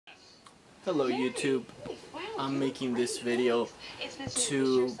Hello YouTube, I'm making this video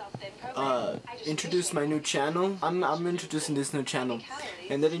to introduce my new channel. I'm introducing this new channel,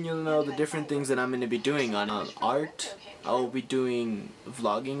 and then you'll know the different things that I'm going to be doing on art. I'll be doing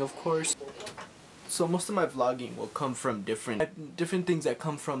vlogging, of course. So most of my vlogging will come from different things that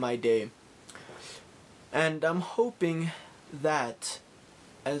come from my day. And I'm hoping that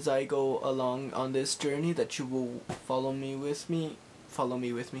as I go along on this journey that you will follow me with me,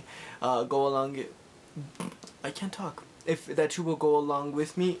 go along it. I can't talk. If that you will go along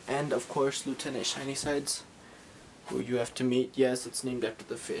with me, and of course Lieutenant Shiny Sides, who you have to meet. Yes, it's named after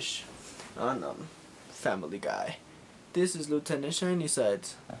the fish on Family Guy. This is Lieutenant Shiny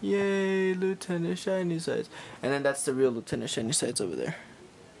Sides. Yay, Lieutenant Shiny Sides. And then that's the real Lieutenant Shiny Sides over there.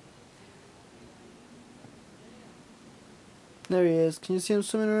 There he is. Can you see him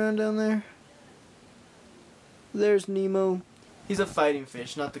swimming around down there? There's Nemo. He's a fighting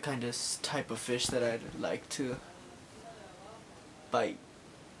fish, not the kind of type of fish that I'd like to bite.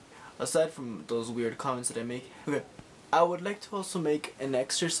 Aside from those weird comments that I make. Okay. I would like to also make an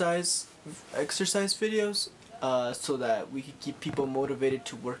exercise videos so that we can keep people motivated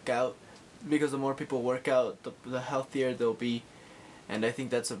to work out, because the more people work out, the healthier they'll be. And I think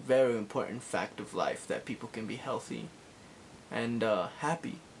that's a very important fact of life, that people can be healthy and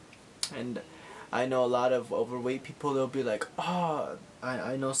happy. And I know a lot of overweight people. They'll be like, oh,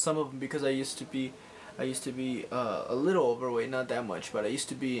 I know some of them, because I used to be a little overweight, not that much, but I used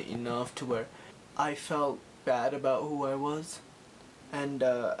to be enough to where I felt bad about who I was, and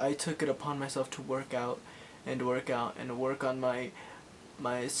I took it upon myself to work out and work on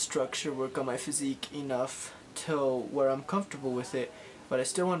my structure, work on my physique enough till where I'm comfortable with it. But I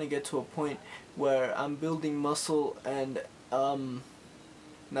still want to get to a point where I'm building muscle and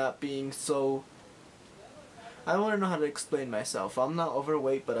not being so. I don't want to know how to explain myself. I'm not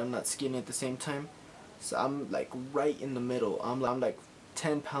overweight, but I'm not skinny at the same time. So I'm like right in the middle. I'm like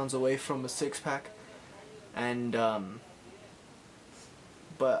 10 pounds away from a six-pack, and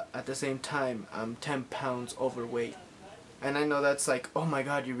but at the same time I'm 10 pounds overweight. And I know that's like, oh my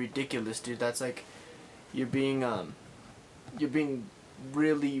god, you're ridiculous, dude. That's like you're being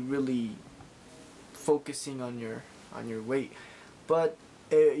really focusing on your weight. But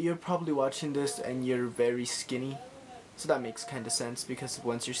you're probably watching this and you're very skinny, so that makes kind of sense, because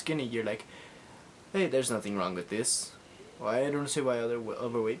once you're skinny you're like, hey, there's nothing wrong with this. Well, I don't see why other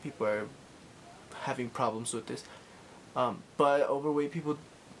overweight people are having problems with this, but overweight people,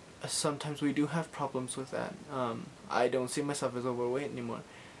 sometimes we do have problems with that. I don't see myself as overweight anymore,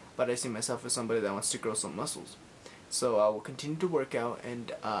 but I see myself as somebody that wants to grow some muscles. So I will continue to work out,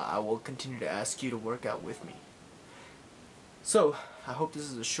 and I will continue to ask you to work out with me. So, I hope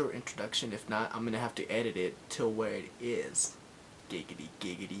this is a short introduction. If not, I'm going to have to edit it till where it is. Giggity,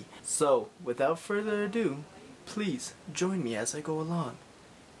 giggity. So, without further ado, please join me as I go along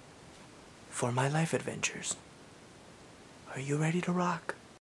for my life adventures. Are you ready to rock?